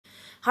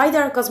Hi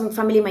there, Cosmic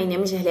Family. My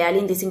name is Leali.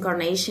 In this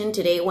incarnation,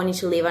 today I wanted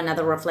to leave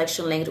another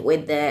reflection linked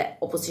with the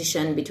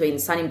opposition between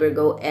Sun in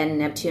Virgo and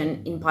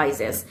Neptune in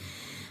Pisces.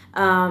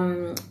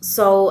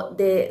 So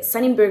the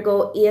Sun in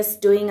Virgo is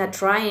doing a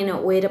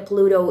trine with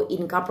Pluto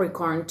in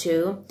Capricorn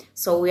too.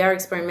 So we are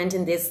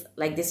experimenting this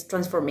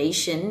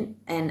transformation,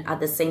 and at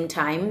the same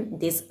time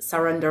this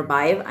surrender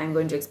vibe. I'm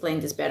going to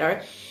explain this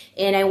better,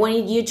 and I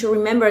wanted you to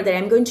remember that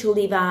I'm going to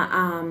leave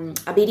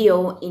a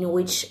video in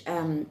which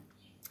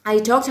I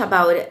talked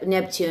about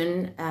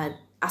Neptune,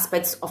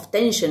 aspects of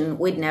tension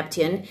with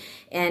Neptune,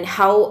 and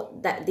how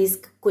that this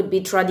could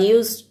be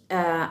traduced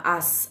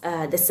as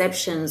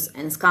deceptions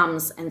and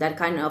scams and that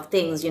kind of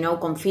things,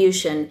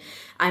 confusion.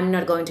 I'm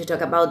not going to talk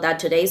about that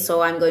today,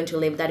 so I'm going to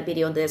leave that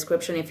video in the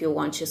description if you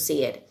want to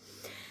see it.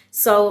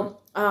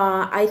 So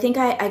I think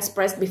I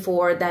expressed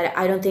before that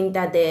I don't think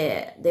that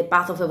the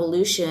path of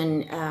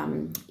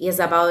evolution is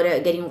about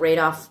getting rid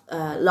of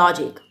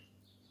logic.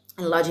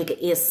 And logic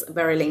is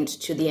very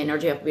linked to the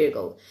energy of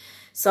Virgo.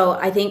 So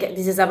I think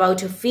this is about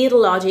to feed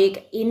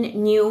logic in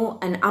new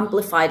and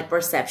amplified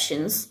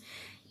perceptions.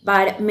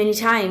 But many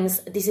times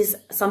this is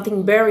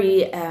something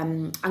very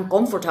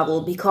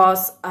uncomfortable,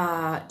 because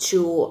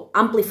to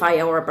amplify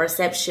our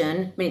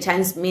perception many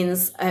times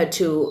means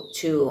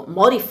to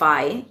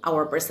modify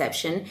our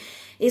perception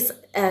is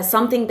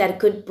something that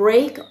could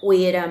break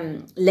with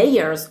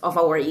layers of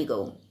our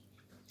ego.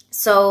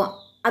 So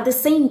at the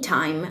same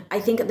time, I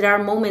think there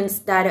are moments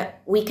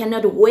that we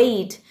cannot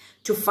wait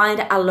to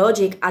find a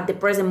logic at the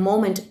present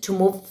moment to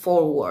move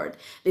forward,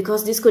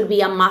 because this could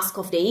be a mask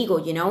of the ego.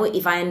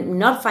 If I'm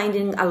not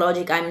finding a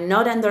logic, I'm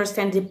not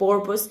understanding the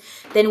purpose,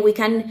 then we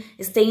can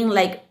stay in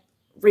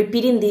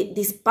repeating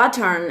this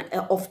pattern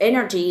of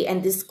energy,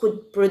 and this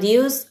could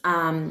produce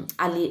an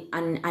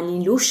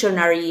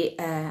illusionary,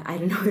 I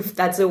don't know if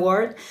that's a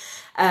word,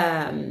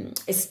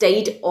 a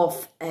state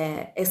of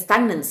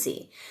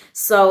stagnancy.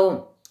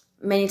 So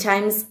many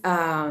times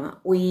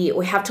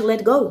we have to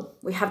let go,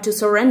 we have to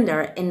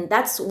surrender, and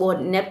that's what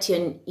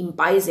Neptune in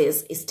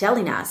Pisces is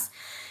telling us.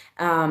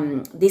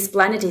 This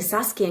planet is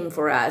asking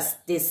for us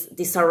this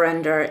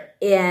surrender,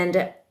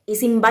 and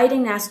is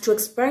inviting us to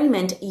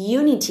experiment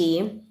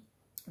unity,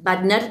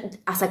 but not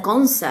as a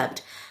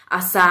concept,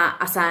 as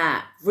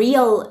a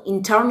real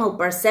internal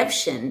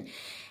perception.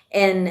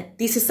 And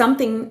this is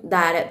something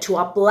that to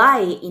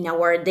apply in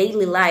our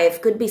daily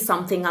life could be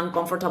something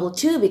uncomfortable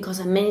too,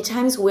 because many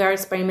times we are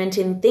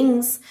experimenting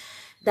things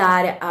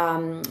that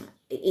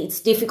it's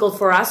difficult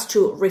for us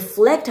to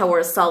reflect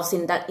ourselves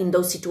in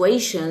those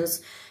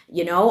situations,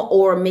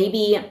 or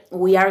maybe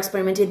we are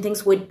experimenting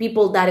things with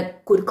people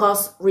that could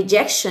cause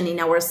rejection in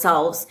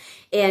ourselves,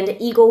 and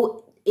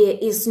ego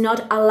is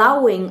not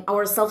allowing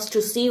ourselves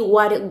to see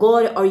what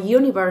God or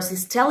universe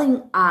is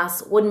telling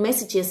us, what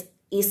messages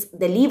is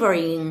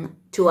delivering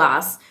to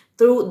us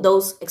through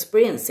those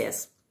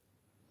experiences.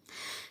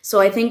 So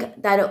I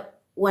think that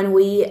when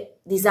we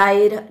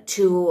decide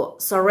to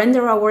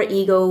surrender our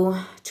ego,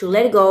 to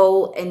let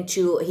go, and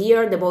to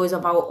hear the voice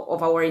of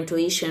our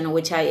intuition,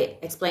 which I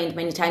explained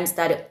many times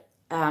that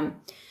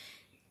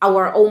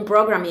our own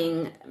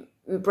programming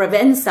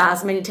prevents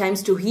us many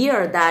times to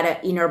hear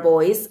that inner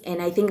voice,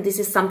 and I think this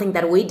is something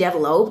that we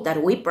develop,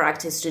 that we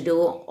practice to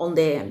do in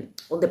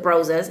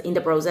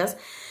the process.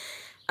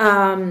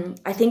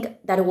 I think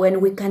that when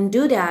we can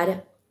do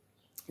that,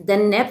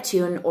 then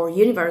Neptune or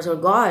universe or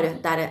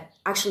God, that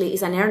actually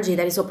is an energy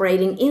that is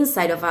operating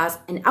inside of us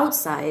and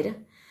outside,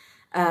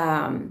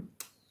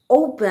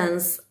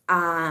 opens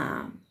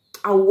a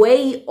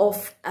way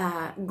of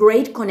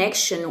great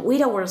connection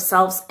with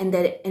ourselves and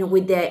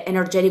with the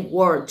energetic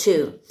world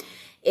too.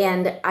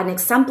 And an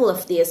example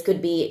of this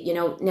could be,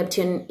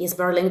 Neptune is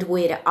very linked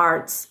with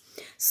arts.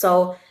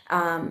 So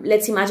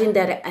let's imagine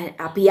that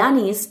a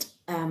pianist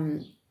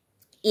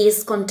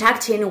is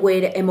contacting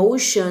with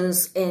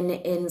emotions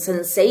and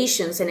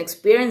sensations and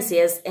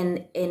experiences,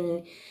 and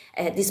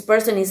this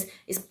person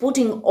is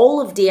putting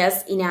all of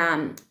this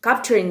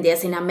capturing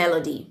this in a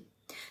melody.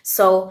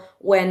 So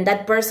when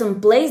that person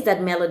plays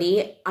that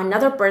melody,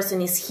 another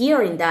person is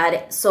hearing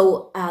that,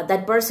 so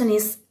that person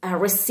is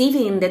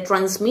receiving the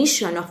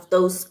transmission of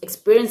those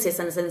experiences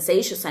and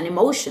sensations and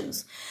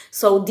emotions.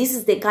 So this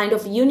is the kind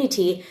of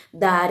unity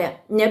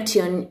that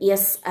Neptune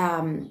is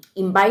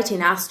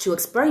inviting us to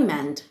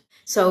experiment.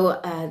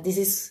 So this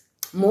is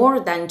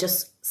more than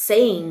just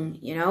saying,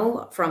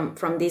 from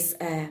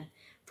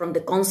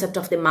the concept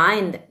of the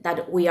mind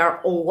that we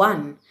are all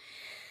one.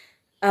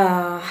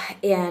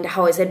 And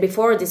how I said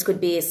before, this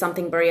could be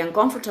something very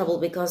uncomfortable,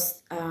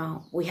 because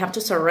we have to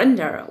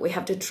surrender. We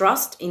have to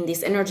trust in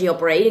this energy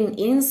operating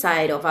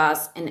inside of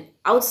us and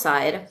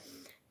outside.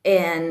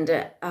 And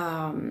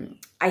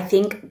I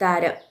think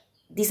that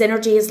this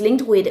energy is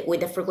linked with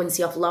the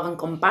frequency of love and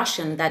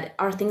compassion, that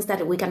are things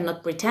that we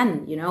cannot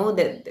pretend,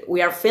 that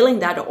we are feeling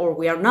that or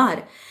we are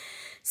not.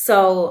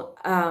 So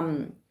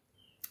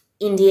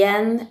in the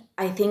end,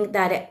 I think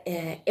that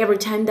every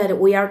time that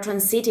we are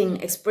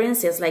transiting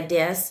experiences like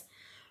this,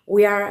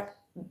 we are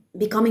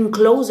becoming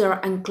closer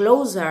and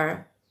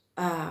closer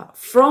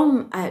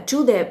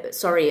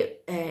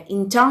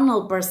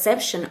internal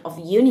perception of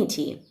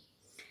unity,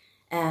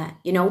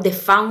 the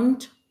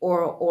fount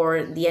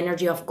or the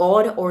energy of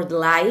God or the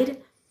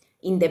light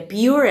in the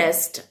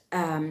purest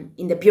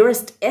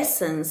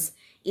essence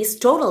is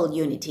total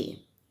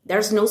unity.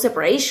 There's no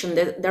separation,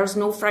 there's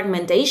no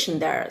fragmentation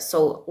there.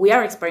 So we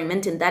are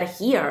experimenting that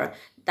here.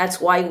 That's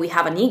why we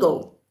have an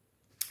ego.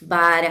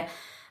 But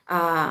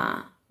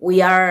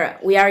we are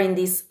in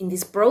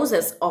this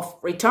process of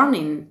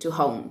returning to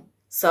home.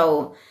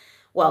 So,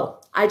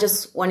 well, I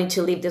just wanted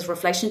to leave this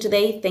reflection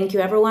today. Thank you,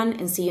 everyone,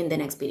 and see you in the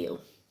next video.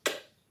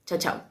 Ciao,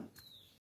 ciao.